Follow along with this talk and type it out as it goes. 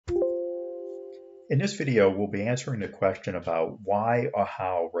In this video, we'll be answering the question about why or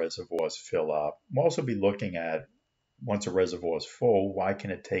how reservoirs fill up. We'll also be looking at, once a reservoir is full, why can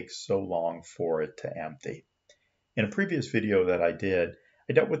it take so long for it to empty? In a previous video that I did,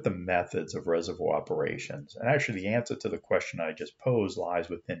 I dealt with the methods of reservoir operations, and actually the answer to the question I just posed lies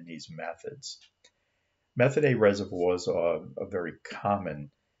within these methods. Method A reservoirs are a very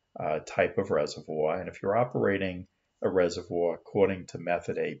common type of reservoir, and if you're operating a reservoir according to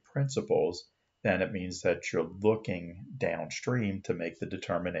Method A principles, then it means that you're looking downstream to make the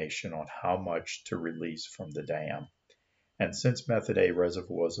determination on how much to release from the dam. And since Method A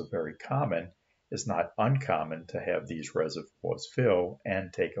reservoirs are very common, it's not uncommon to have these reservoirs fill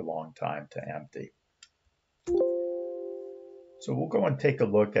and take a long time to empty. So we'll go and take a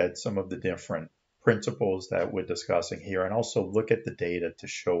look at some of the different principles that we're discussing here, and also look at the data to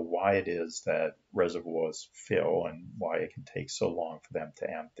show why it is that reservoirs fill and why it can take so long for them to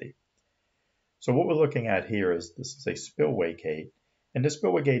empty. So what we're looking at here is this is a spillway gate, and this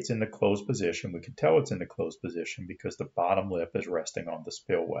spillway gate's in the closed position. We can tell it's in the closed position because the bottom lip is resting on the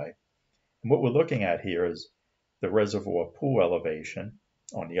spillway. And what we're looking at here is the reservoir pool elevation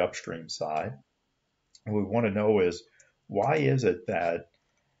on the upstream side. And what we want to know is, why is it that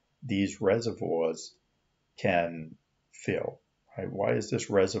these reservoirs can fill? Right? Why is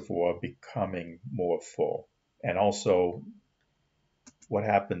this reservoir becoming more full? And also, what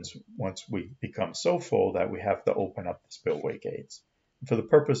happens once we become so full that we have to open up the spillway gates? And for the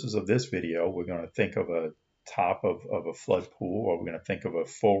purposes of this video, we're going to think of a top of a flood pool, or we're going to think of a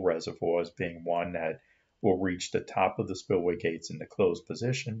full reservoir as being one that will reach the top of the spillway gates in the closed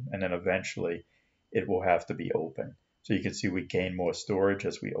position, and then eventually it will have to be open. So you can see we gain more storage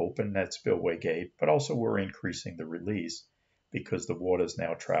as we open that spillway gate, but also we're increasing the release because the water is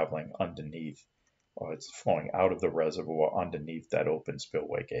now traveling underneath, or it's flowing out of the reservoir underneath that open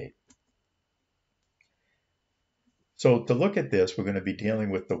spillway gate. So to look at this, we're going to be dealing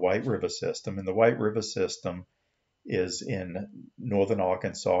with the White River system, and the White River system is in northern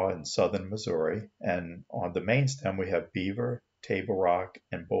Arkansas and southern Missouri, and on the main stem we have Beaver, Table Rock,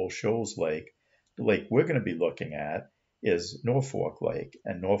 and Bull Shoals Lake. The lake we're going to be looking at is Norfork Lake,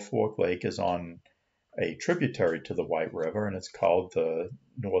 and Norfork Lake is on a tributary to the White River, and it's called the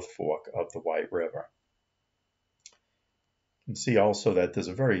North Fork of the White River. You can see also that there's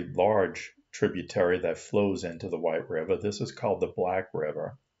a very large tributary that flows into the White River. This is called the Black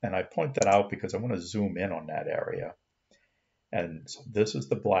River, and I point that out because I want to zoom in on that area. And so this is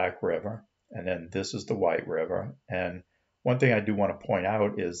the Black River, and then this is the White River. And one thing I do want to point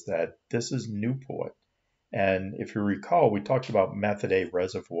out is that this is Newport. And if you recall, we talked about Method A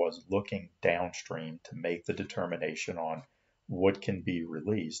reservoirs looking downstream to make the determination on what can be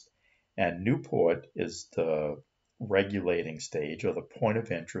released. And Newport is the regulating stage, or the point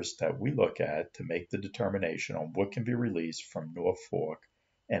of interest that we look at to make the determination on what can be released from Norfork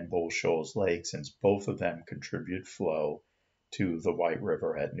and Bull Shoals Lake, since both of them contribute flow to the White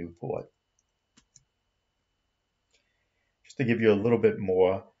River at Newport. Just to give you a little bit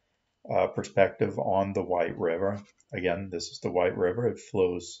more perspective on the White River. Again, this is the White River. It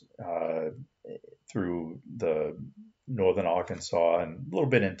flows through the northern Arkansas and a little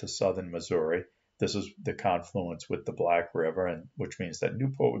bit into southern Missouri. This is the confluence with the Black River, and which means that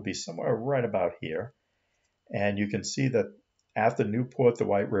Newport would be somewhere right about here. And you can see that after Newport, the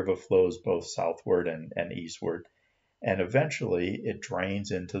White River flows both southward and eastward, and eventually it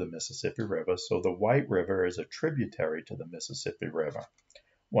drains into the Mississippi River. So the White River is a tributary to the Mississippi River.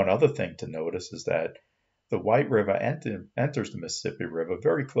 One other thing to notice is that the White River enters the Mississippi River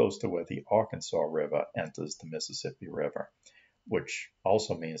very close to where the Arkansas River enters the Mississippi River, which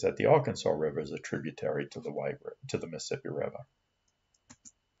also means that the Arkansas River is a tributary to the Mississippi River.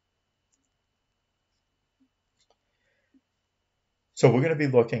 So we're going to be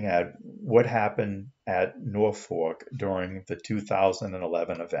looking at what happened at Norfork during the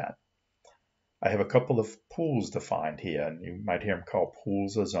 2011 event. I have a couple of pools defined here, and you might hear them called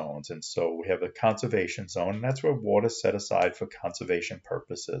pools or zones. And so we have a conservation zone, and that's where water is set aside for conservation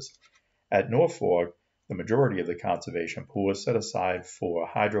purposes. At Norfork, the majority of the conservation pool is set aside for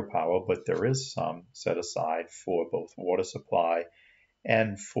hydropower, but there is some set aside for both water supply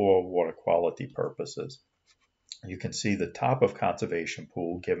and for water quality purposes. You can see the top of conservation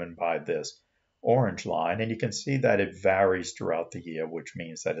pool given by this orange line, and you can see that it varies throughout the year, which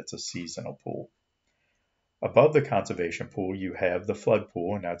means that it's a seasonal pool. Above the conservation pool, you have the flood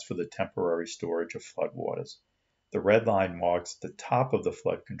pool, and that's for the temporary storage of floodwaters. The red line marks the top of the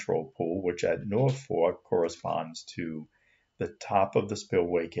flood control pool, which at Norfork corresponds to the top of the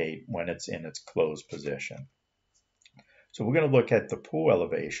spillway gate when it's in its closed position. So we're going to look at the pool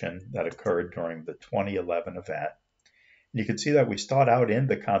elevation that occurred during the 2011 event. And you can see that we start out in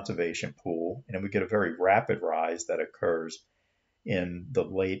the conservation pool, and then we get a very rapid rise that occurs in the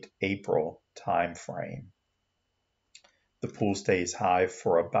late April time frame. The pool stays high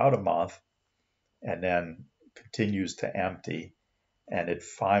for about a month and then continues to empty, and it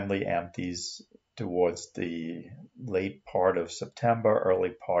finally empties towards the late part of September, early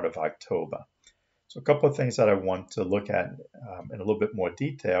part of October. So a couple of things that I want to look at in a little bit more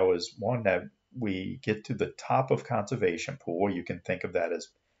detail is one, that we get to the top of conservation pool. You can think of that as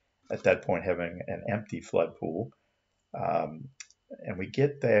at that point having an empty flood pool. And we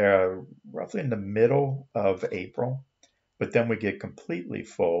get there roughly in the middle of April, but then we get completely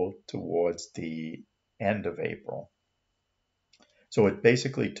full towards the end of April. So it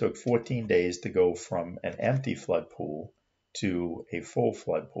basically took 14 days to go from an empty flood pool to a full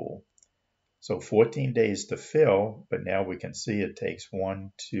flood pool. So 14 days to fill, but now we can see it takes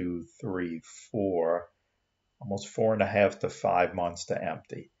 1, 2, 3, 4, almost 4.5 to 5 months to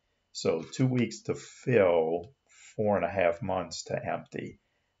empty. So 2 weeks to fill, 4.5 months to empty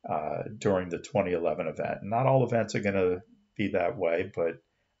during the 2011 event. Not all events are going to be that way, but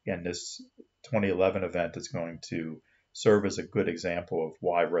again, this 2011 event is going to serve as a good example of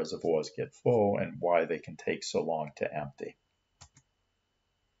why reservoirs get full and why they can take so long to empty.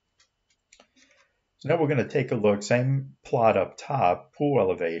 So now we're going to take a look, same plot up top, pool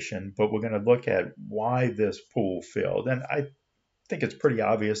elevation, but we're going to look at why this pool filled. And I think it's pretty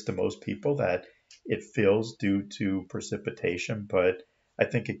obvious to most people that it fills due to precipitation, but I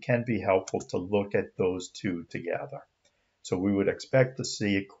think it can be helpful to look at those two together. So we would expect to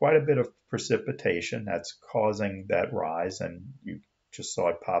see quite a bit of precipitation that's causing that rise, and you just saw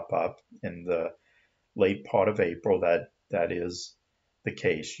it pop up in the late part of April. That is the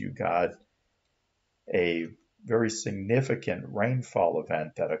case. You got a very significant rainfall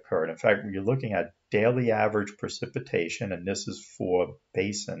event that occurred. In fact, when you're looking at daily average precipitation, and this is for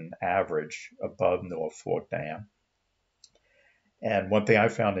basin average above Norfork Dam. And one thing I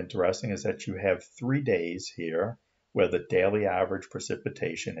found interesting is that you have 3 days here where the daily average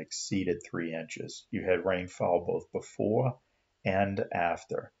precipitation exceeded 3 inches. You had rainfall both before and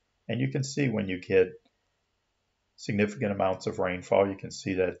after. And you can see when you get significant amounts of rainfall, you can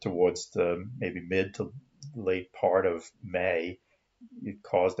see that towards the maybe mid to late part of May, it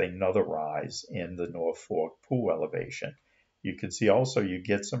caused another rise in the Norfork pool elevation. You can see also you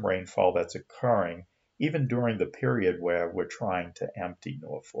get some rainfall that's occurring even during the period where we're trying to empty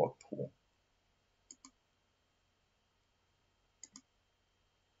Norfork pool.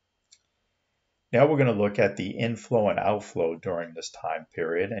 Now we're going to look at the inflow and outflow during this time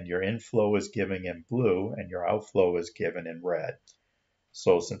period, and your inflow is given in blue and your outflow is given in red.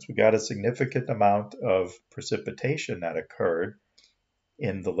 So since we got a significant amount of precipitation that occurred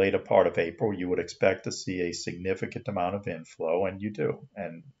in the later part of April, you would expect to see a significant amount of inflow, and you do.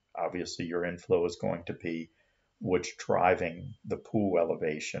 And obviously your inflow is going to be what's driving the pool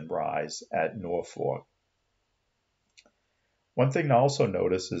elevation rise at Norfork. One thing to also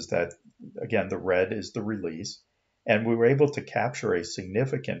notice is that, again, the red is the release, and we were able to capture a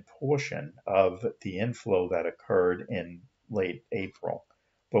significant portion of the inflow that occurred in late April.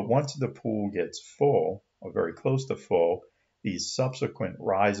 But once the pool gets full, or very close to full, these subsequent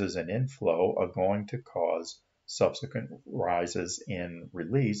rises in inflow are going to cause subsequent rises in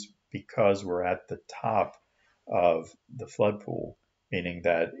release because we're at the top of the flood pool, meaning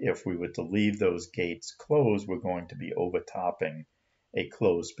that if we were to leave those gates closed, we're going to be overtopping a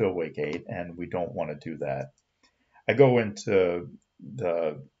closed spillway gate, and we don't want to do that. I go into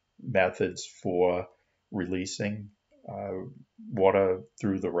the methods for releasing water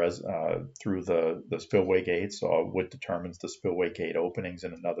through the spillway gates, or what determines the spillway gate openings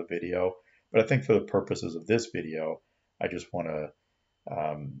in another video. But I think for the purposes of this video, I just want to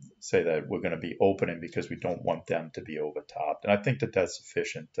say that we're going to be opening because we don't want them to be overtopped. And I think that that's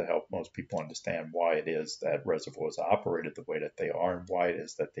sufficient to help most people understand why it is that reservoirs are operated the way that they are and why it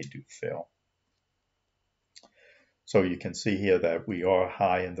is that they do fill. So you can see here that we are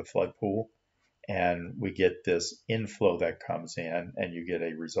high in the flood pool, and we get this inflow that comes in, and you get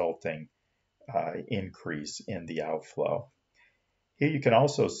a resulting increase in the outflow. Here you can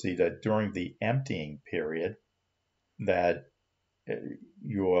also see that during the emptying period that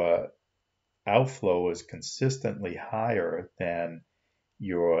your outflow is consistently higher than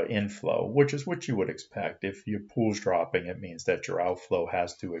your inflow, which is what you would expect. If your pool's dropping, it means that your outflow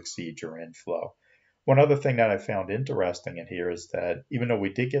has to exceed your inflow. One other thing that I found interesting in here is that even though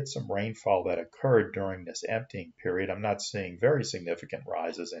we did get some rainfall that occurred during this emptying period, I'm not seeing very significant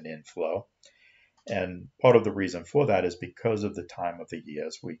rises in inflow. And part of the reason for that is because of the time of the year.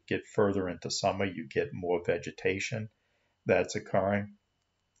 As we get further into summer, you get more vegetation that's occurring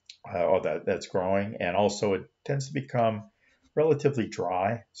or that's growing, and also it tends to become relatively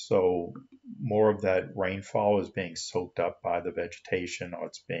dry. So more of that rainfall is being soaked up by the vegetation, or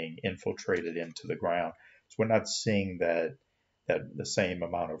it's being infiltrated into the ground. So we're not seeing that the same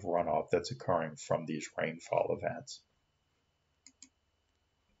amount of runoff that's occurring from these rainfall events.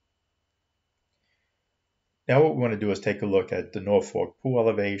 Now what we want to do is take a look at the Norfork pool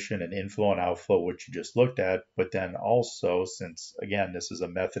elevation and inflow and outflow, which you just looked at, but then also, since again this is a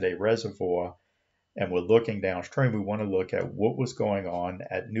Method A reservoir and we're looking downstream, we want to look at what was going on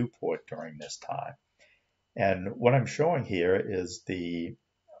at Newport during this time. And what I'm showing here is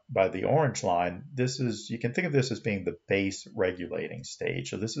by the orange line, you can think of this as being the base regulating stage.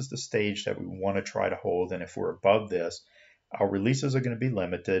 So this is the stage that we want to try to hold, and if we're above this, our releases are going to be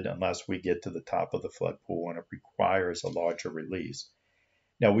limited unless we get to the top of the flood pool and it requires a larger release.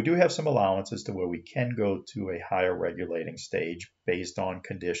 Now we do have some allowances to where we can go to a higher regulating stage based on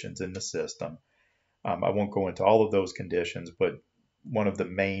conditions in the system. I won't go into all of those conditions, but one of the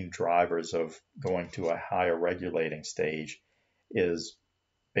main drivers of going to a higher regulating stage is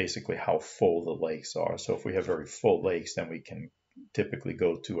basically how full the lakes are. So if we have very full lakes, then we can typically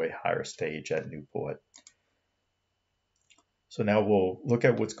go to a higher stage at Newport. So now we'll look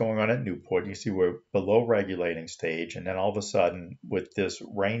at what's going on at Newport. You see we're below regulating stage, and then all of a sudden with this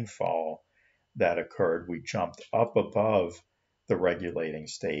rainfall that occurred, we jumped up above the regulating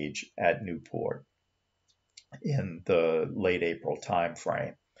stage at Newport in the late April time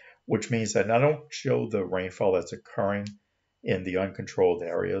frame, which means that I don't show the rainfall that's occurring in the uncontrolled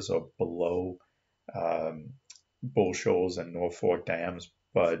areas or below Bull Shoals and Norfork Dams,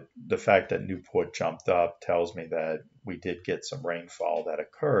 but the fact that Newport jumped up tells me that we did get some rainfall that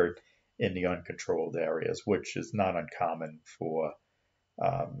occurred in the uncontrolled areas, which is not uncommon for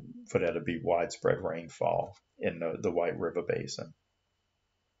there to be widespread rainfall in the White River Basin.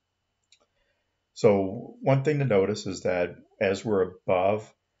 So one thing to notice is that as we're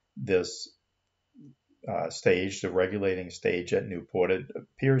above this stage, the regulating stage at Newport, it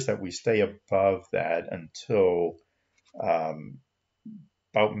appears that we stay above that until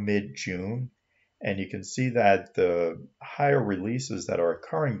about mid-June. And you can see that the higher releases that are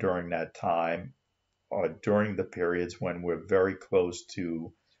occurring during that time are during the periods when we're very close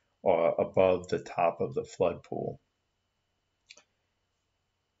to or above the top of the flood pool.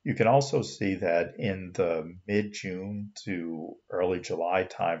 You can also see that in the mid-June to early July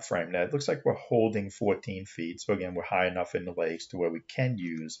timeframe, that it looks like we're holding 14 feet. So again, we're high enough in the lakes to where we can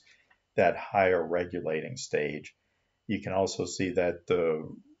use that higher regulating stage. You can also see that the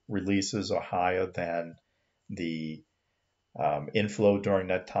releases are higher than the inflow during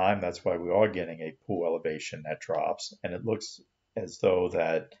that time. That's why we are getting a pool elevation that drops. And it looks as though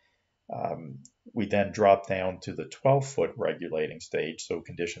that we then drop down to the 12-foot regulating stage. So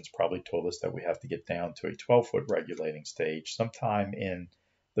conditions probably told us that we have to get down to a 12-foot regulating stage sometime in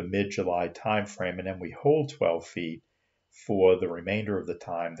the mid-July timeframe, and then we hold 12 feet for the remainder of the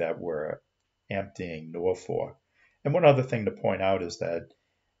time that we're emptying Norfork. And one other thing to point out is that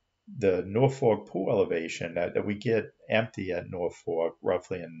the Norfork pool elevation that we get empty at Norfork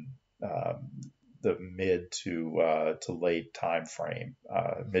roughly in the mid to late time frame,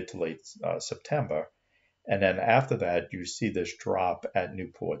 mid to late September. And then after that, you see this drop at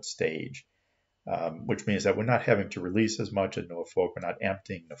Newport stage, which means that we're not having to release as much at Norfork. We're not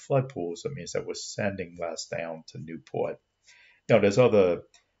emptying the flood pools. It means that we're sending less down to Newport. Now, there's other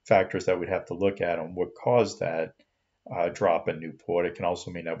factors that we'd have to look at on what caused that drop in Newport. It can also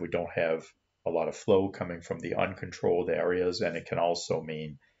mean that we don't have a lot of flow coming from the uncontrolled areas, and it can also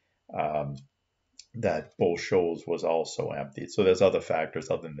mean that Bull Shoals was also emptied. So there's other factors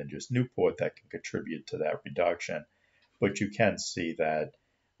other than just Newport that can contribute to that reduction. But you can see that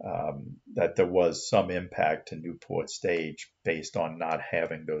that there was some impact to Newport stage based on not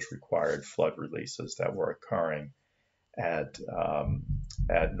having those required flood releases that were occurring at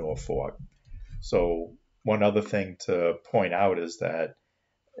Norfork. So one other thing to point out is that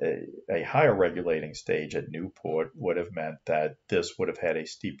a higher regulating stage at Newport would have meant that this would have had a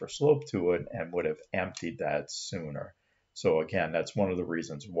steeper slope to it and would have emptied that sooner. So again, that's one of the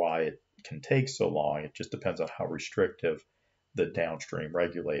reasons why it can take so long. It just depends on how restrictive the downstream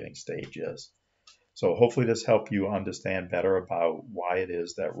regulating stage is. So hopefully this helped you understand better about why it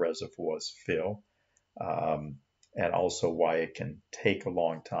is that reservoirs fill, and also why it can take a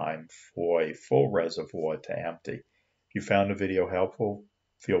long time for a full reservoir to empty. If you found the video helpful,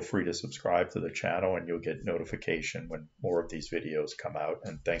 feel free to subscribe to the channel and you'll get notification when more of these videos come out.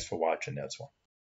 And thanks for watching this one.